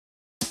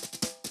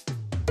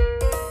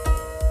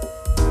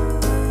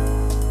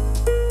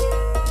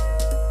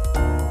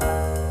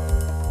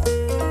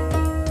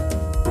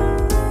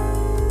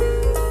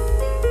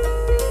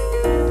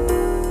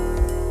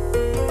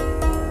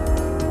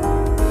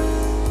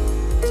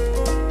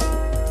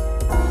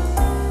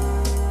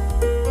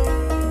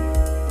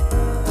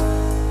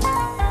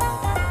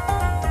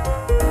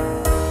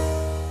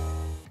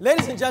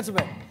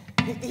gentlemen,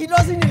 he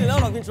doesn't need a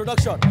lot of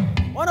introduction.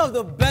 One of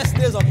the best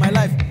days of my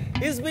life.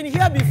 He's been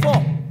here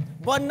before,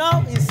 but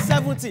now he's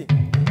 70.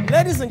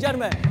 Ladies and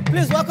gentlemen,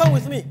 please welcome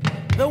with me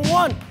the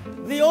one,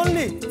 the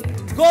only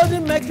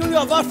Golden Mercury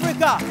of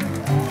Africa,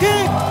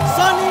 King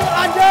Sunny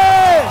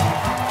Ade.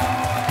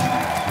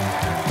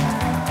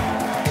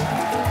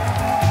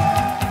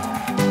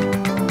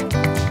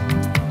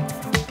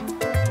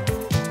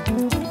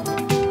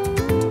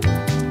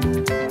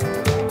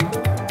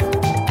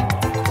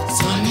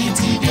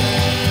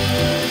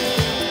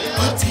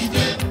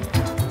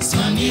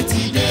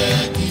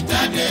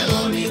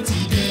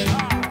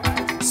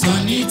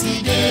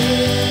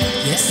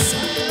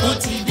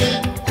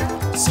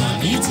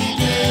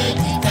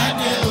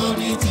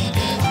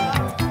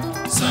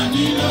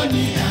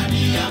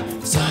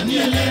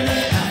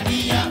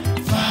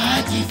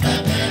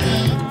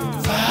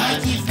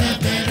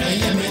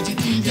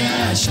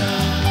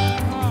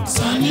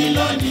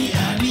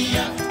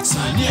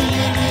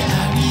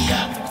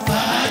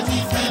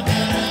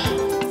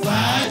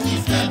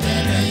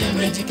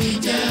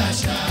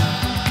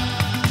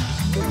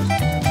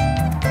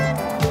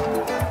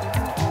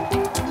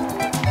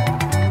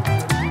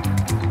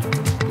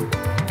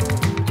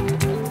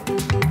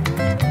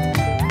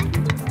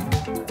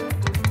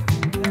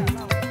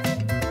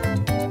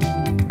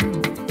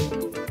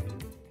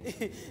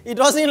 He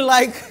doesn't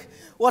like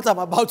what I'm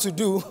about to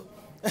do,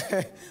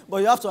 but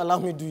you have to allow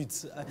me to do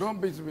it.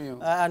 Don't beat me.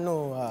 I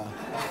know.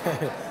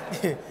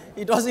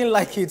 He doesn't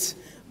like it,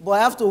 but I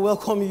have to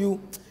welcome you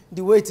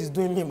the way it is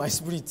doing me in my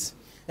spirit.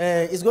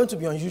 It's going to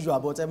be unusual,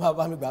 but I'm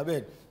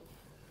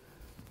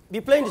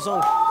be playing the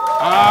song.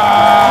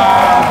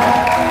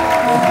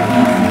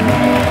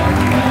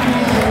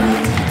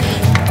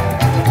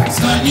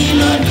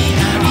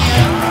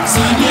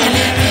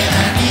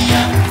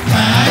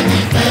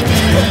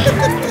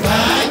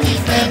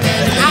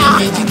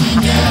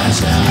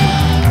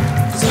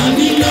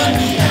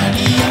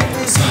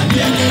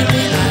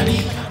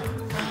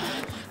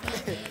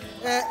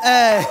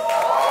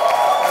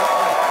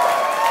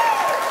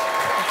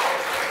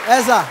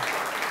 Ezra,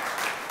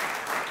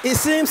 it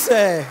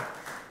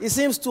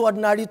seems too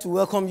ordinary to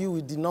welcome you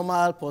with the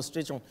normal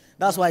prostration.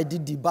 That's why I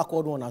did the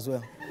backward one as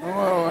well.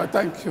 Oh,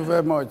 thank you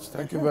very much.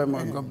 Thank you very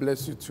much. God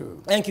bless you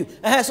too. Thank you.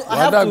 So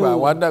I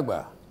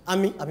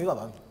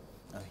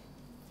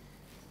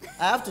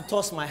have to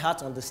toss my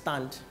hat on the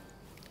stand,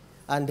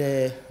 and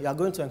you are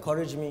going to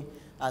encourage me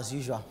as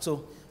usual.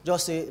 So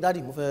just say,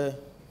 Daddy,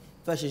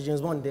 first is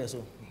James Bond there.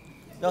 So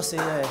just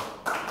say,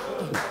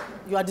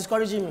 you are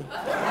discouraging me.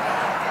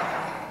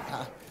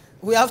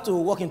 We have to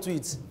walk into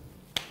it.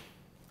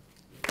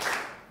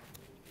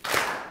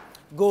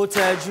 Go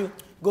Teju,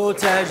 go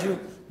Teju,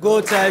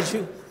 go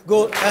Teju,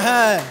 go.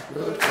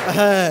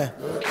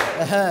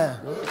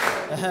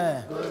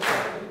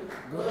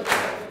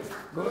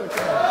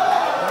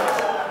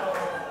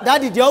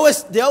 Daddy, they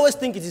always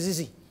think it is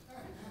easy.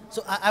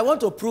 So I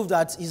want to prove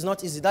that it's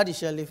not easy. Daddy,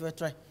 Shirley, if I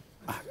try.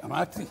 I'm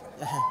happy.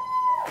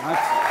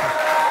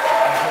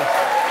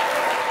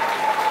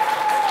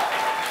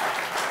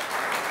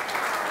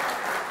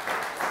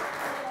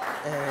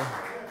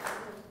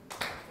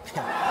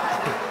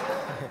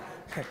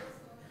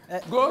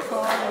 Go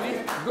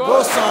Sonny,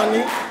 go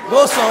Sonny,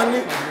 go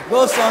Sonny,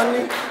 go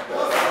Sonny.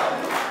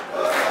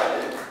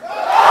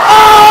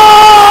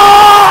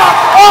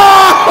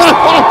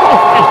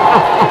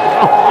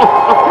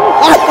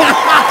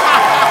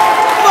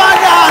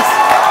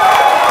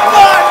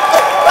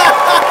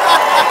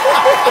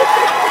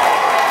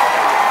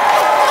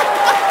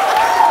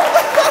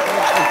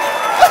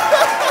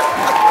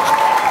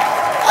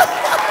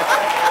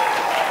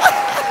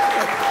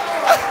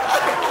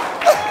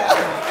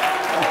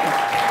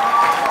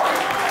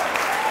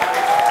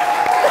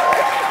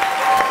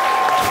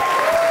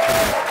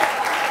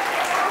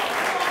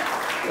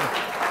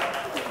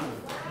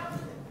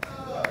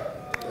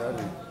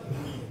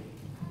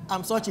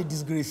 I'm such a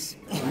disgrace.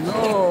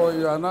 No,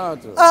 you are not.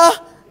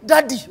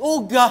 Daddy, oh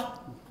God.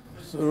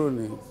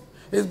 Suruni,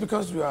 it's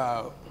because you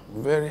are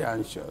very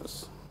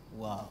anxious.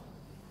 Wow.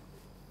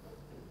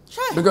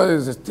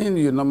 Because it's a thing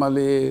you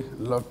normally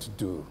love to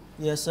do.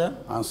 Yes, sir.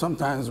 And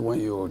sometimes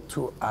when you're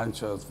too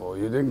anxious for,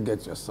 you didn't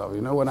get yourself. You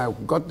know, when I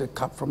got the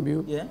cap from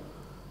you, yeah,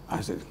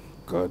 I said,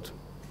 God.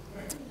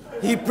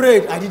 He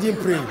prayed, I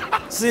didn't pray.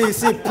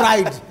 See,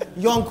 pride,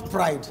 young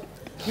pride.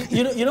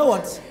 You know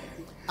what?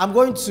 I'm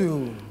going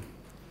to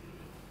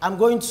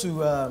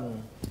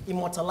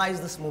immortalize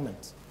this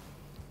moment.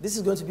 This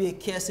is going to be a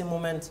cursing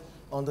moment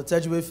on the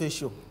Babyface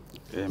show.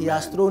 Amen. He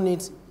has thrown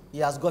it, he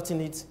has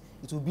gotten it.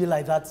 It will be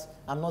like that.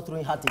 I'm not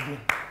throwing heart again.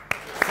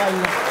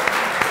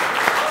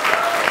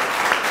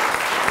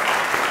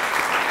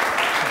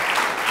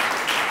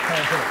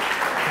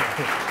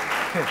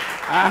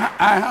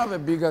 I have a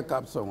bigger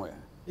cap somewhere.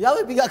 You have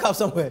a bigger cap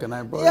somewhere? Can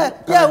I borrow?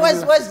 Yeah.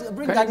 Where's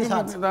bring Daddy's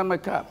hat? Can you give me my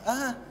cap?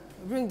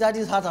 Bring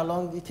Daddy's hat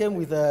along. It came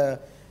with a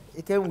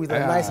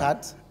nice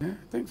hat. Yeah, I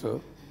think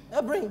so.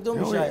 Yeah, don't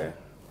be shy. Yeah.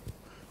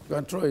 You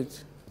can throw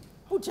it.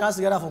 Put your hands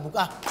together for book.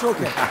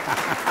 Choke it.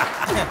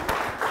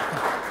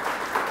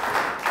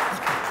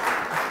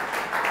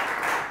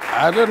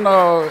 I don't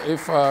know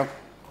if...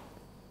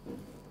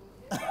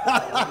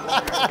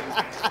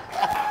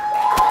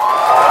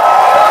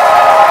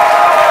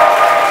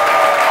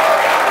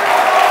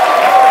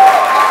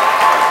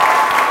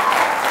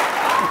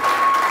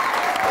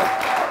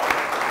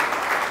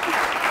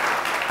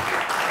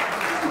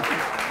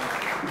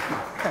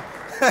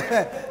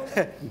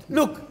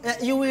 Look,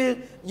 you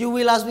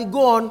will, as we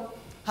go on,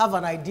 have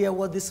an idea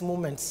what these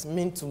moments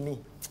mean to me.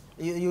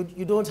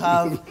 You don't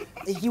have...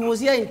 He was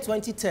here in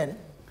 2010.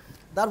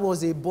 That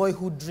was a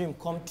boyhood dream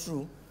come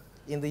true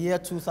in the year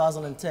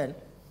 2010.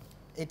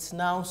 It's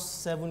now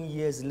 7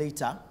 years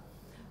later.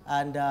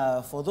 And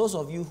for those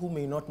of you who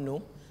may not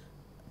know,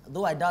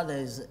 though I doubt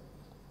there's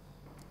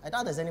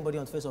anybody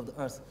on the face of the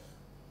earth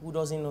who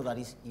doesn't know that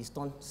he's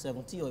turned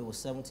 70, or he was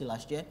 70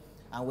 last year,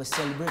 and we're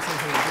celebrating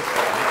him.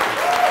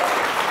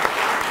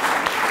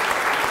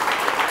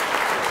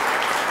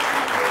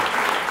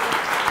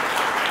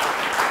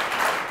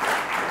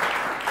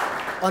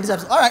 On this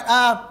episode. All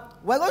right,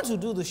 we're going to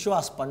do the show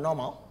as per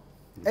normal.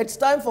 It's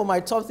time for my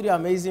top 3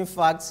 amazing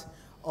facts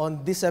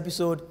on this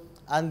episode,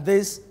 and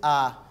these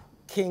are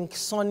King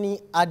Sunny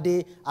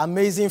Ade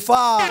amazing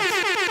facts.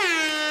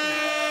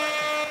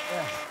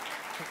 Yeah.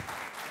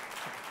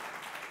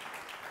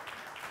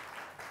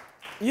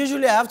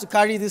 Usually I have to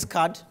carry this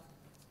card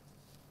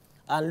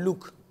and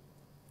look,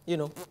 you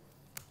know,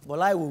 but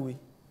lie will we?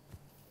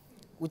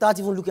 Without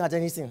even looking at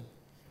anything,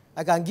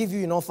 I can give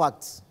you enough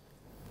facts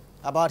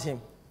about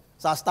him.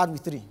 So I'll start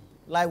with 3.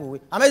 Lie will we?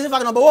 Amazing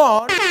fact number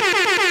 1.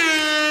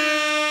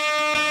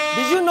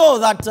 Did you know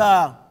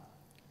that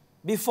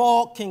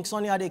before King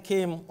Sunny Ade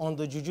came on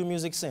the juju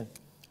music scene,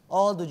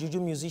 all the juju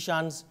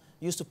musicians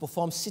used to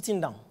perform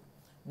sitting down.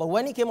 But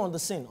when he came on the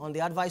scene, on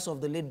the advice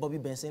of the late Bobby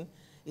Benson,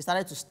 he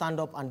started to stand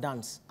up and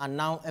dance. And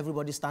now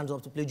everybody stands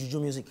up to play juju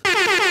music.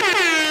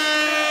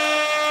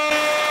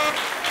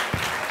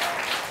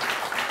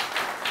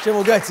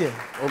 Shemo get here.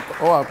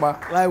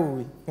 Lie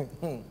will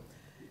we?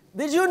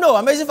 Did you know,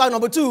 amazing fact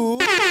number 2,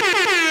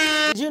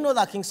 did you know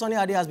that King Sunny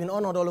Ade has been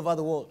honored all over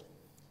the world?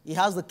 He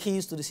has the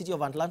keys to the city of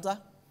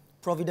Atlanta,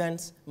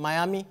 Providence,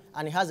 Miami,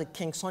 and he has a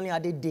King Sunny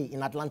Ade Day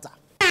in Atlanta.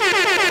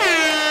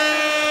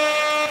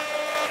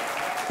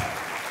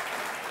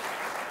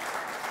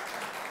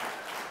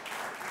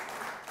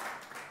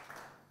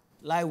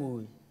 Lie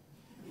will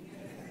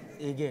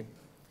we? Again.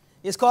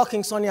 It's called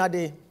King Sunny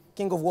Ade,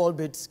 King of World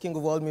Beats, King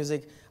of World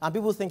Music, and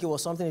people think it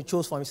was something he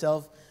chose for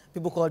himself.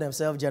 People call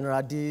themselves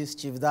General this,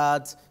 Chief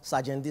that,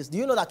 Sergeant this. Do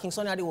you know that King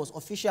Sunny Ade was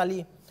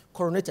officially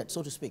coronated,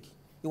 so to speak?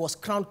 He was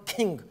crowned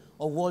King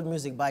of World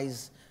Music by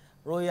His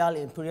Royal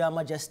Imperial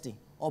Majesty,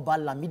 Oba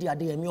Lamidi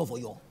Adeyemi of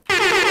Oyo.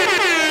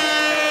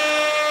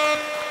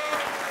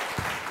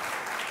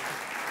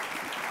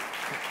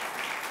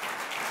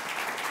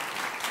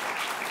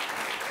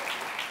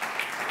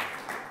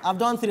 I've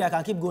done 3, I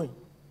can keep going.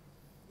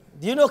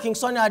 Do you know King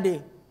Sunny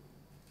Ade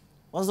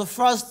was the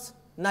first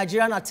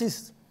Nigerian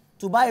artist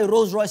to buy a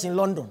Rolls Royce in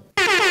London?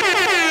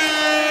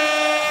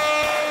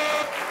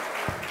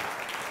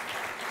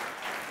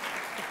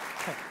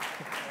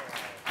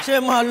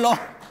 Shame on law.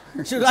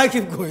 Should I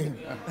keep going?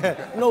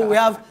 No, we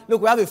have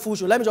a full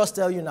show. Let me just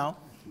tell you now.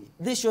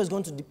 This show is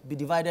going to be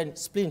divided,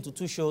 split into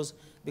 2 shows,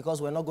 because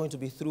we're not going to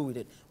be through with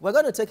it. We're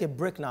going to take a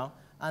break now,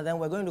 and then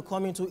we're going to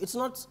come into, it's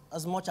not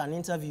as much an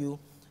interview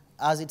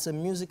as it's a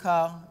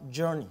musical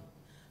journey.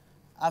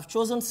 I've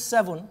chosen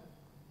 7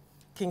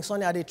 King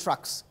Sunny Ade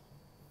tracks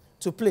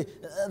to play.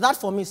 That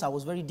for me, sir,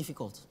 was very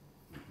difficult.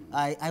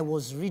 I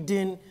was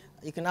reading.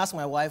 You can ask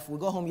my wife. We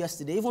got home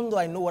yesterday. Even though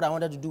I know what I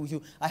wanted to do with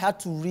you, I had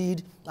to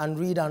read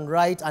and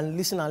write and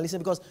listen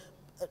because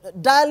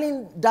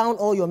dialing down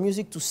all your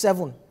music to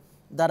 7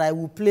 that I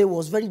will play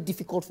was very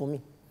difficult for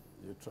me.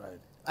 You tried.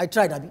 I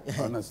tried, Abi.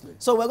 Honestly.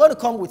 So we're going to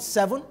come with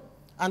 7,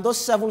 and those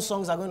 7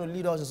 songs are going to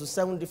lead us into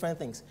 7 different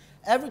things.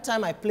 Every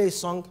time I play a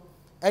song,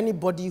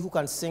 anybody who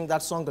can sing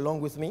that song along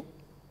with me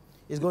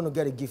is going to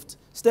get a gift.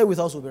 Stay with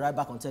us. We'll be right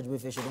back on Teju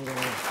Babyface. Don't go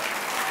anywhere.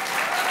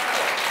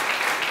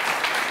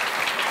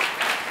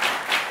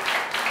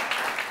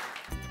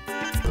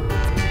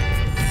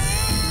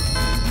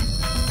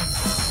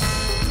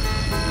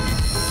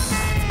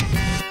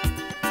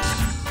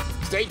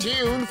 Stay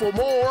tuned for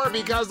more,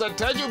 because the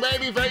Teju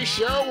Babyface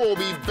Show will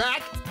be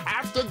back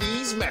after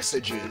these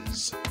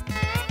messages.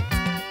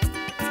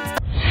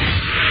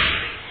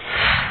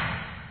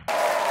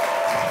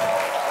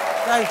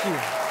 Thank you.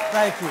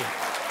 Thank you.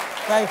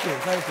 Thank you.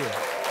 Thank you.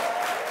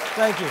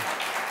 Thank you.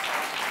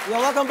 You're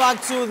welcome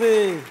back to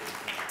the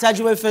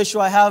Teju Babyface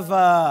Show. I have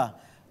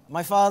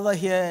my father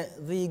here,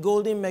 the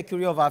Golden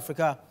Mercury of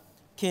Africa,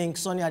 King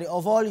Sunny Ade.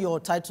 Of all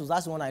your titles,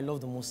 that's the one I love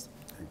the most.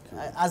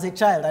 As a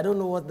child, I don't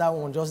know what that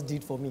one just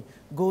did for me.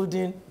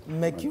 Golden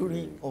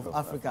Mercury of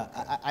Africa.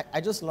 I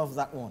just love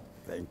that one.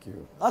 Thank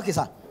you. Okay,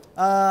 sir.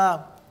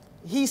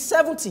 He's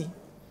 70.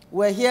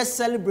 We're here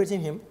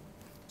celebrating him.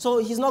 So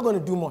he's not going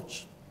to do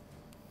much.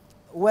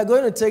 We're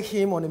going to take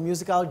him on a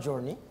musical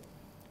journey.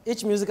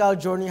 Each musical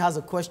journey has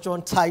a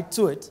question tied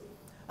to it.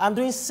 I'm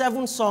doing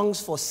 7 songs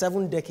for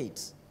 7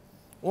 decades.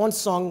 1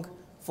 song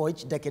for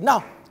each decade.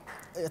 Now,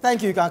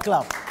 Thank you, you can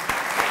clap.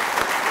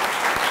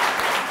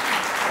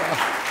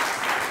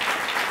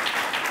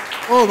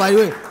 Oh, by the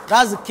way,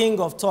 that's the king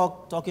of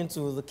talking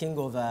to the king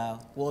of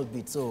world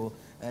beat. So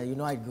you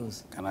know how it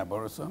goes. Can I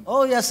borrow some?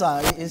 Oh, yes,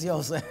 sir. It's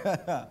yours.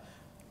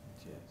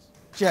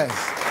 Cheers.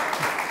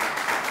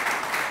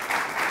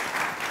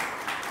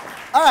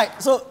 All right,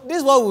 so this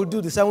is what we'll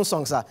do, the 7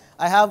 songs, sir.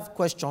 I have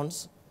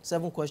questions,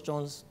 7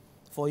 questions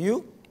for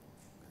you.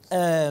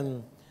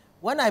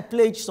 When I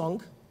play each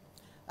song,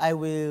 I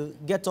will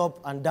get up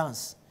and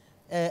dance.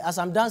 As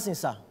I'm dancing,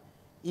 sir,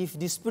 if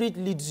the spirit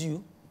leads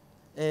you,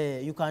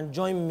 you can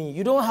join me.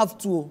 You don't have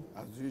to.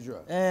 As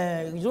usual.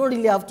 You don't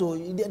really have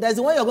to. There's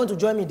the one you're going to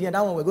join me there,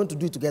 that one we're going to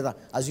do it together,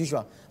 as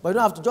usual. But you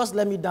don't have to. Just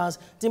let me dance.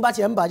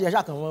 Timbachi Mbaji,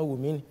 I can work with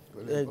me.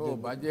 Oh,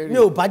 Bajeri.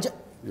 No, Bajeri.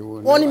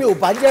 Only me,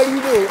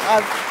 Bajeri,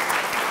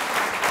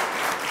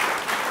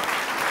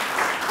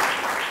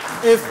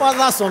 a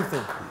father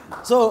something.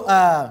 So,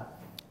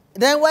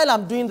 then while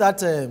I'm doing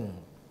that,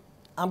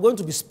 I'm going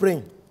to be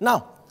spraying.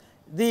 Now,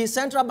 the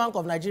Central Bank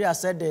of Nigeria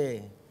said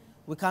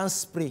we can't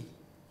spray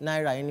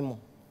Naira anymore.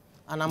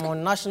 And I'm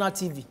on national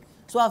TV.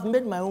 So I've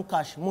made my own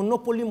cash,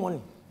 monopoly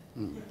money,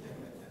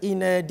 in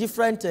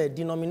different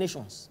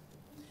denominations.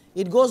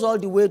 It goes all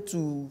the way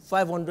to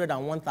 500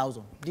 and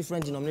 1,000,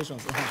 different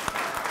denominations.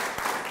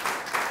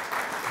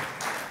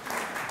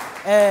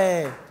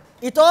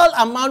 It all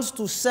amounts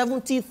to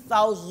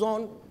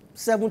 70,000,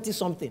 70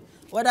 something.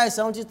 Whether it's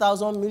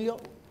 70,000 million,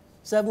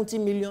 70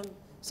 million,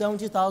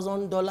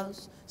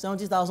 $70,000,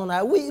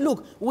 70,000.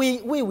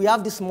 We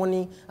have this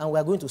money and we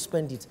are going to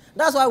spend it.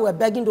 That's why we're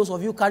begging those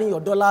of you carrying your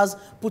dollars,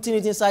 putting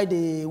it inside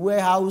a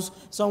warehouse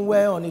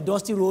somewhere on a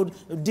dusty road,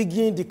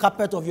 digging the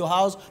carpet of your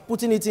house,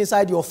 putting it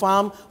inside your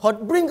farm.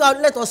 Bring out,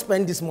 let us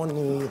spend this money.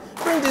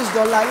 Bring this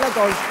dollar, let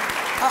us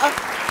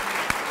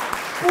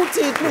put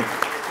it. Look.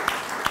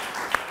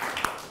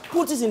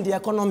 Put it in the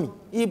economy.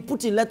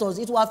 Put it, let us.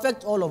 It will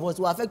affect all of us.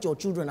 It will affect your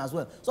children as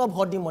well. Stop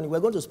hoarding money.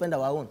 We're going to spend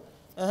our own.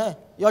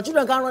 Your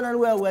children can't run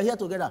anywhere. We're here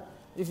together.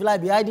 If you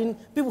like, be hiding,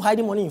 people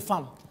hiding money in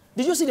farm.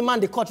 Did you see the man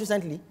they caught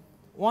recently?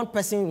 One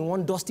person in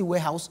one dusty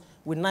warehouse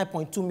with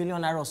 9.2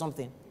 million naira or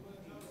something.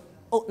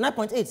 Oh,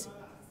 9.8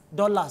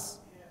 dollars.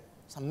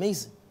 It's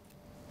amazing.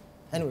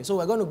 Anyway, so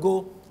we're going to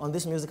go on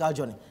this musical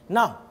journey.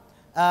 Now,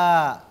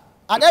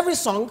 at every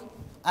song,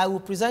 I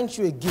will present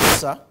you a gift,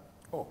 sir.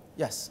 Oh.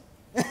 Yes.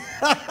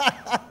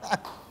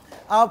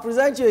 I'll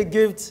present you a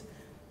gift.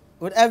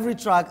 With every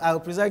track, I will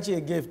present you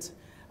a gift.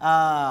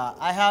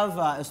 I have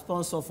a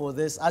sponsor for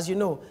this. As you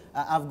know,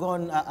 I've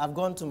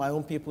gone to my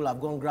own people. I've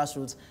gone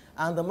grassroots.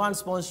 And the man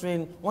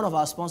sponsoring, one of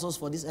our sponsors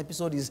for this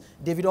episode is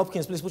David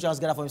Hopkins. Please put your hands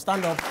together for him.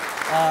 Stand up.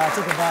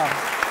 Take a bow.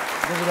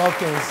 David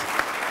Hopkins.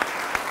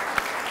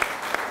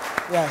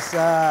 Yes,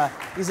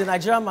 he's a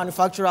Nigerian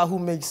manufacturer who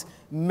makes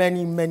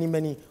many, many,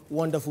 many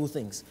wonderful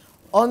things.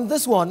 On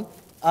this one,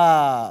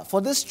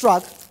 for this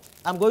track,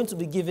 I'm going to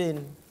be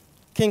giving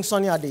King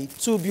Sunny Ade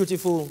 2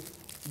 beautiful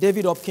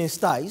David Hopkins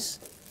ties.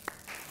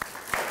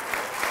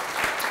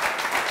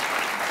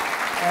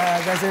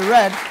 There's a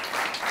red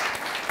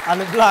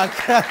and a black.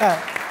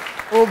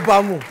 Oh,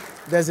 Bamu.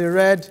 There's a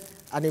red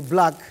and a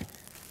black.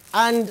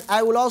 And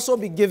I will also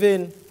be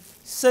giving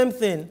same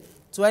thing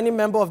to any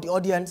member of the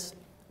audience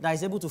that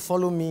is able to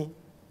follow me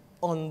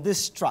on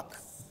this track.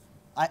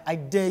 I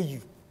dare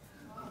you.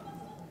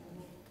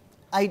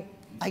 I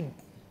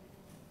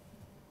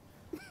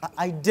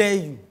dare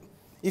you.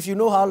 If you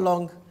know how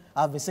long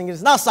I've been singing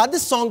this. Now, sir,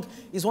 this song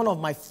is one of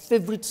my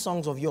favorite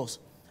songs of yours.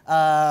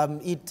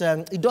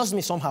 It does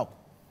me somehow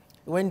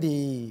when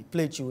they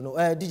play it, you know.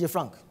 DJ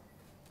Frank.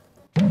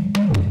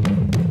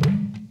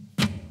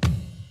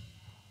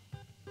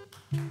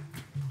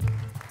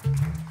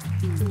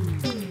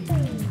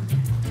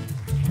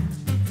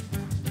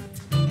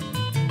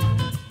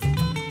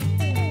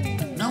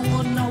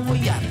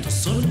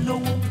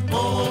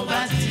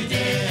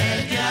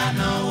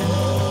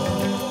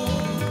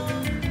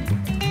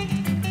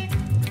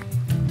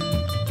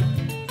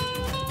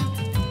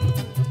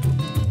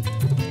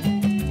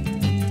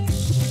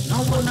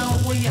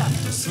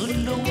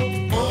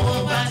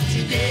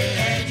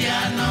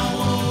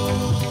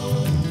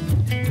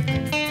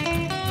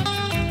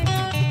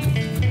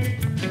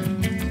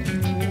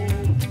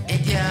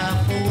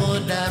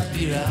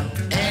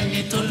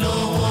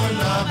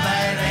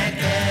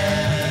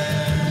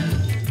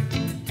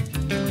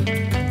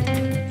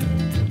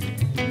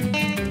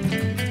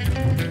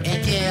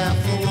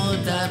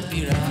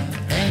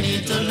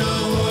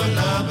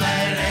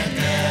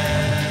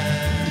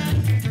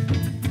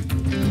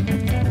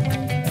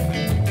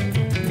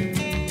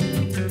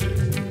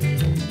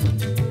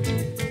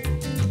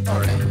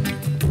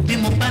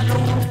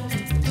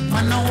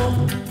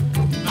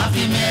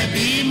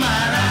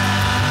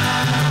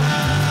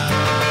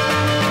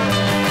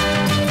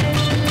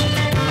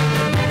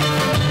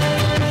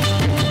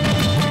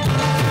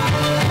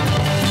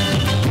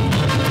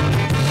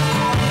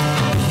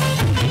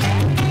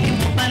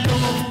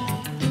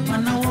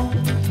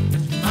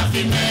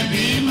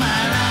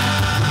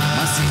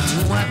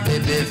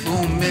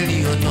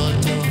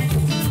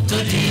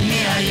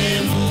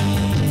 ráyé mú.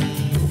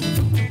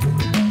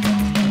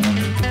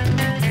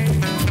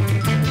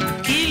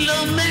 Kí ló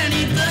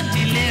mẹ́rin tó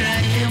dìlé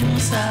ráyé mú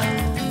sá o?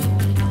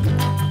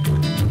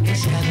 Ẹ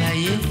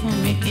ṣàlàyé fún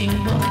mi kí n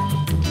gbọ́.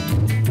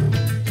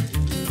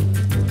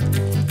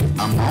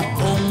 Àmọ́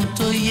ohun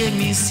tó yé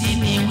mi sí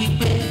ni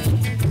wípé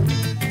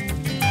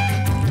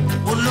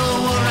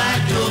olówó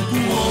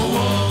rájogún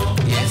owó,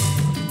 yes,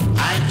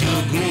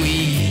 àjogún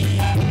iyì,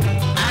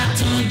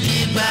 àtúnjí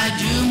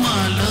gbajúmọ̀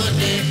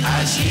lóde,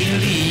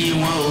 àṣírí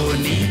wọn ò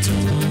ní tú.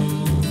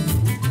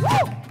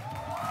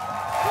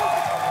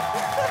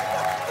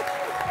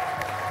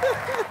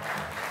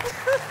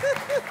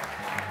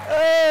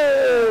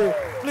 Hey,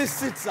 please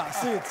sit, sir,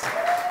 sit.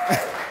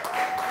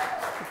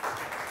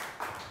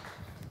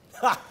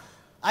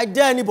 I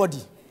dare anybody.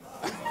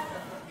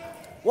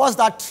 What's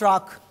that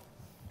track?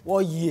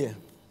 What year?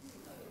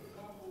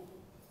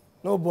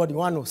 Nobody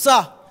want to know.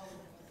 Sir,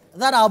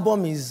 that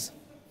album is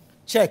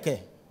Cheke.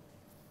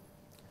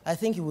 I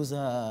think it was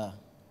about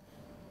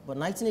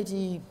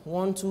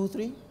 1981, 2,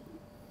 3?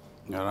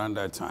 Around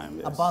that time,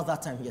 yes. About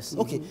that time, yes.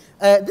 Okay.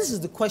 This is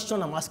the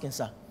question I'm asking,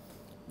 sir.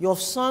 You have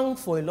sung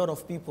for a lot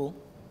of people.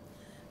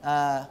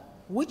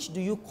 Which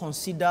do you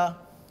consider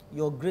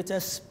your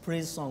greatest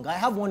praise song? I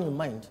have one in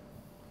mind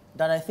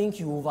that I think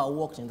you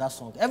overworked in that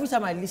song. Every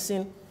time I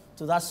listen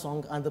to that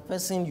song and the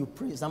person you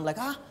praise, I'm like,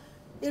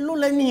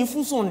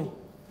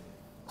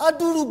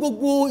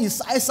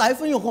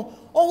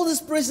 all this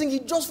praising is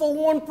just for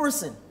one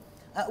person.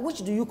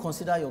 Which do you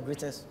consider your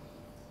greatest?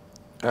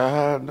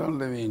 Don't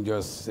let me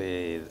just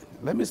say,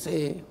 let me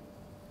say,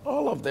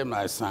 all of them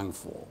I sang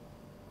for.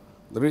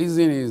 The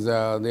reason is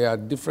they are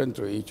different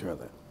to each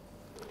other.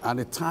 And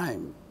the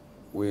time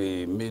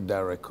we made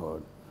that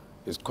record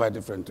is quite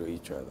different to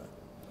each other.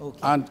 Okay.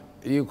 And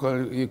you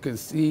can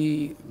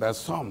see that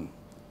some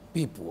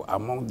people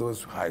among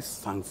those who I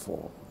sang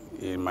for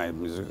in my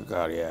musical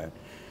career,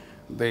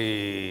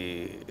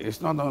 it's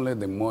not only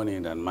the money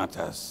that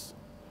matters,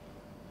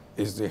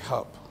 it's the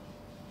help.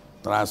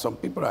 There are some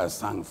people I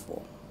sang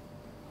for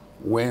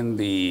when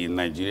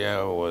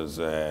Nigeria was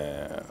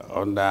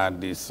under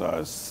this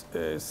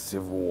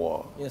civil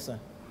war. Yes, sir.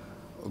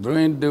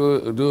 During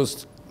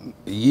those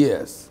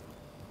years,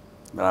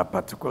 there are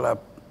particular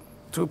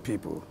two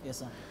people, yes,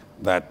 sir,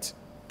 that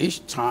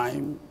each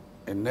time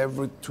in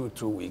every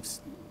two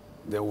weeks,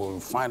 they will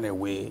find a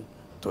way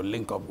to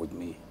link up with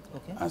me,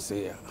 okay, and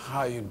say, how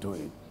are you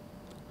doing?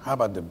 How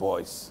about the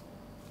boys?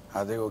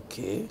 Are they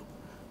okay?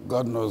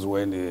 God knows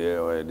when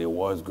the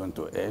war is going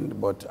to end,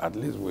 but at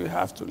least we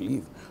have to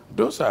leave.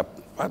 Those are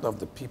part of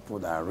the people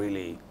that I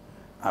really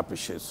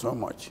appreciate so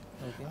much.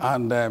 Okay.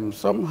 And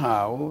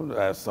somehow,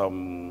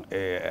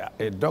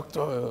 a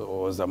doctor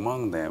was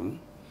among them,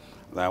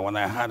 that when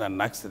I had an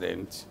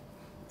accident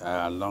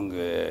along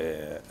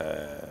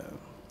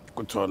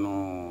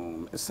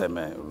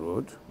Kutonu-Seme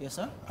Road, yes,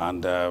 sir,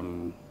 and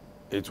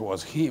it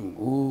was him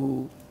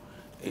who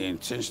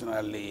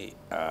intentionally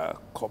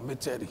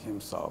committed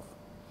himself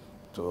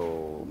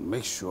to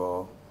make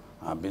sure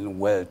I'm being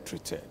well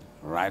treated,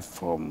 right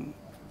from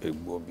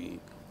Igbobi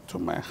to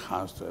my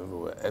house to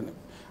everywhere, and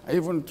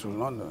even to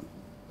London.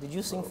 Did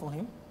you sing for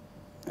him?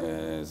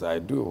 Yes, I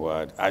do.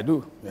 I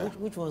do. Yeah.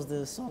 Which was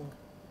the song?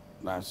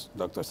 That's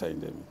Dr.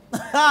 Saindemi.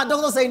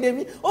 Dr.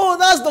 Saindemi. Oh,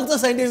 that's Dr.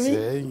 Saindemi.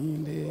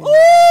 Saindemi.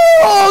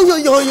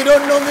 Oh, you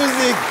don't know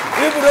music.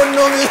 People don't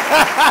know me.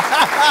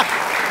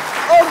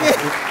 Okay.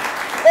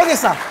 Okay,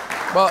 sir.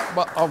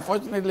 But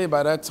unfortunately,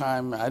 by that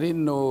time, I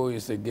didn't know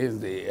it's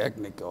against the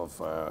ethnic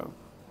of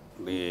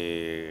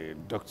the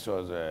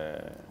doctors'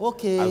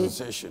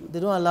 association. They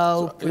don't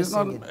allow. So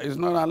it's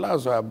not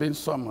allowed. So I've been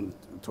summoned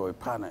to a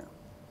panel,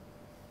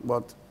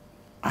 but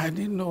I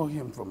didn't know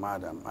him from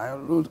Adam.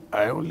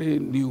 I only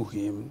knew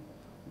him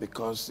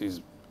because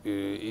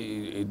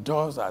he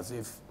does as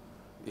if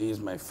he is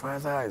my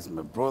father, he's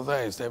my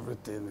brother, he's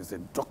everything. He's a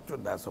doctor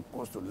that's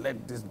supposed to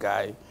let this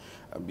guy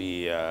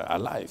be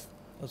alive.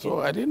 Okay.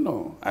 So I didn't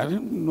know. I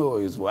didn't know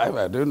his wife.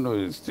 I didn't know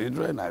his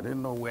children. I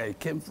didn't know where he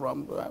came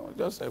from. I was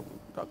just a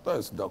doctor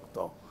is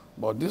doctor.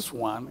 But this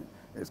one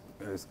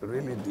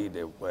really did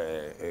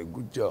a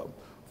good job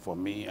for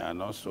me,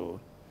 and also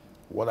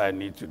what I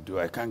need to do.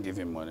 I can't give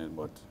him money,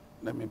 but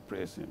let me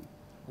praise him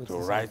to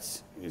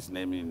write his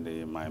name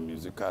in my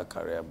musical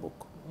career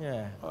book.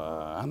 Yeah.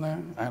 And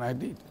I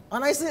did.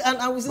 And we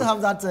still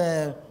have that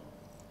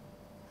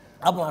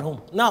album at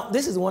home. Now,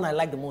 this is the one I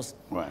like the most.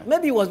 Right.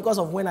 Maybe it was because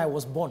of when I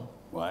was born.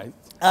 Right.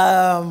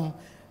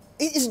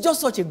 It's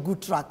just such a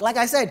good track. Like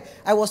I said,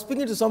 I was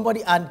speaking to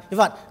somebody, and in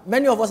fact,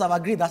 many of us have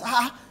agreed that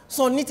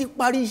Sonny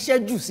Pari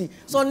juicy.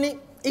 Sonny,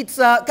 it's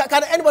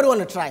can anybody want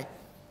to try?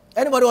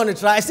 Anybody want to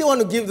try? I still want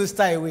to give this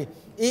tie away.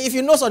 If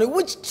you know Sonny,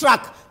 which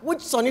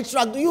Sonny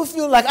track do you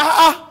feel like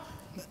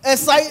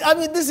I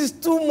mean, this is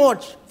too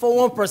much for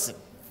one person?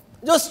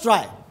 Just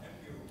try.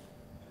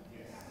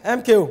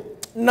 MKO.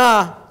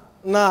 Nah.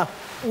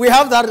 We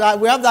have that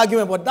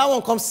argument, but that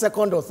one comes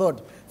second or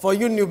third. For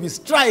you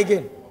newbies, try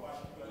again.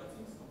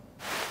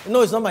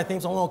 No, it's not my theme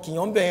song.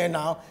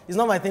 Now, it's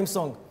not my theme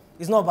song.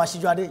 It's not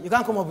Bashijuade. You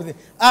can't come up with it.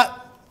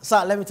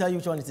 Sir, let me tell you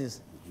which one it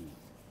is.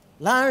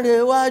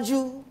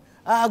 Lanrewaju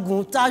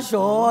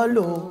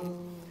aguntasolo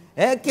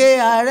eke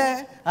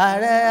are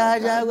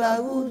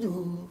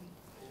ajagbagudu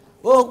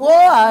opo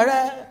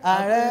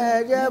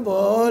are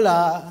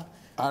jebola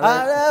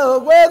are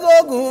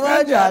ogbegogun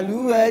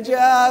majalu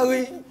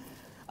ejawi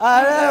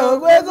are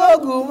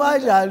ogbegogun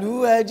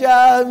majalu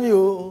ejami o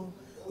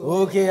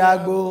oke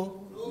agbo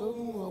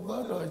lóhùn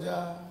ọgbọ́dọ̀ já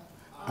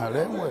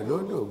ààrẹ wẹ̀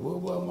lódò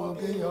gbogbo ọmọ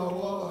kí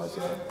ọwọ́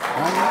ọṣẹ.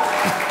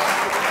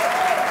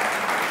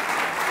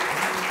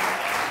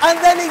 And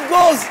then it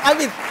goes. I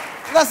mean,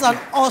 that's an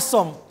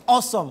awesome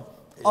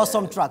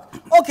track.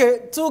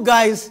 Okay, two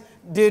guys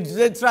did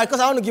try, because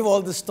I want to give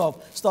all this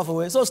stuff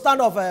away. So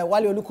stand off,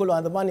 Wale Olukolo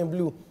and the man in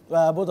blue,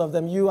 both of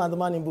them, you and the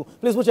man in blue.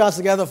 Please put your hands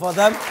together for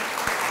them.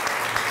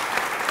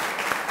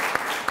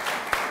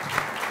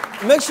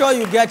 Make sure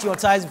you get your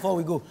ties before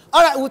we go.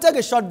 All right, we'll take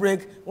a short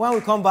break. When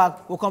we come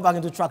back, we'll come back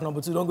into track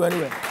number 2. Don't go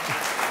anywhere.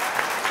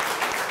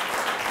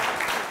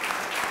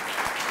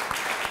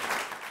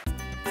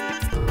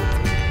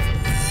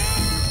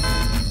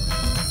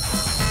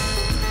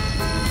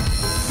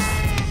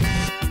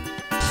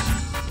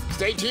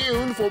 Stay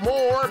tuned for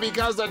more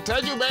because the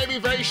Teju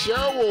Babyface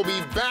Show will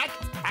be back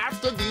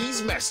after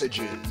these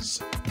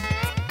messages.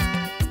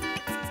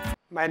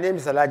 My name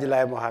is Alhaji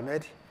Lai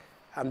Mohammed.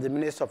 I'm the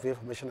Minister of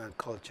Information and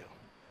Culture.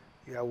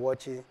 You are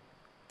watching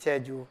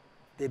Teju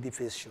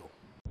Babyface Show.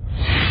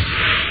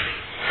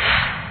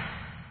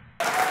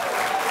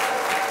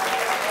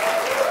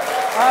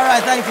 All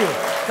right, thank you.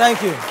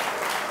 Thank you.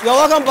 You're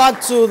welcome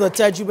back to the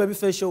Teju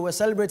Babyface Show. We're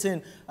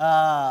celebrating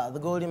the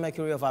Golden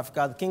Mercury of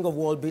Africa, the king of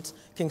world beats,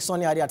 King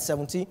Sunny Ade at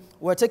 70.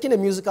 We're taking a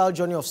musical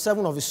journey of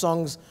 7 of his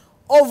songs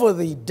over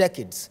the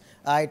decades.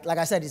 Like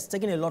I said, it's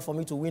taking a lot for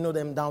me to winnow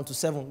them down to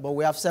 7, but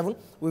we have 7.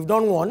 We've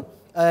done 1.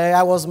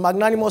 I was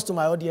magnanimous to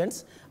my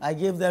audience. I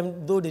gave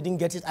them, though they didn't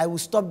get it, I will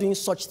stop doing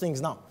such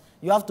things now.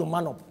 You have to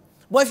man up.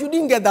 But if you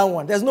didn't get that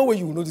one, there's no way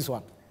you will know this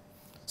one.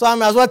 So I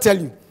might as well tell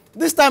you.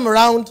 This time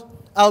around,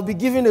 I'll be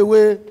giving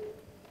away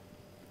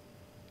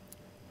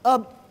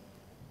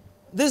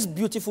these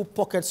beautiful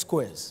pocket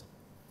squares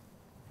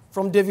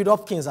from David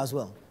Hopkins as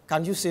well.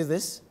 Can you say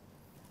this?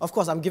 Of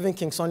course, I'm giving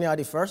King Sunny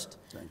Ade first.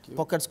 Thank you.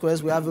 Pocket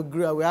squares. We have a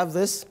green, we have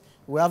this.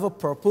 We have a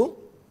purple.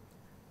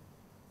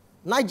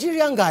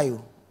 Nigerian guy.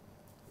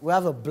 We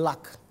have a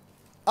black.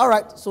 All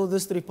right. So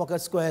these 3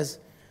 pocket squares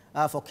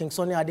for King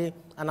Sunny Ade,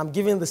 and I'm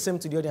giving the same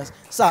to the audience.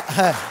 Sir.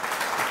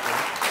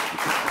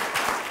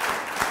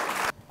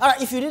 All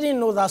right. If you didn't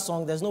know that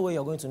song, there's no way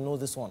you're going to know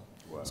this one.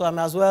 Wow. So I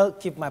might as well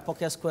keep my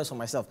pocket squares for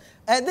myself.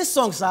 This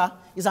song, sir,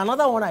 is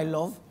another one I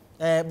love.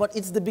 But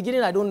it's the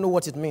beginning, I don't know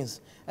what it means.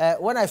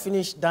 When I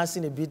finish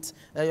dancing a bit,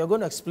 you're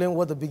going to explain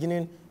what the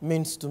beginning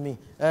means to me.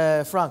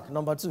 Frank,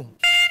 number 2.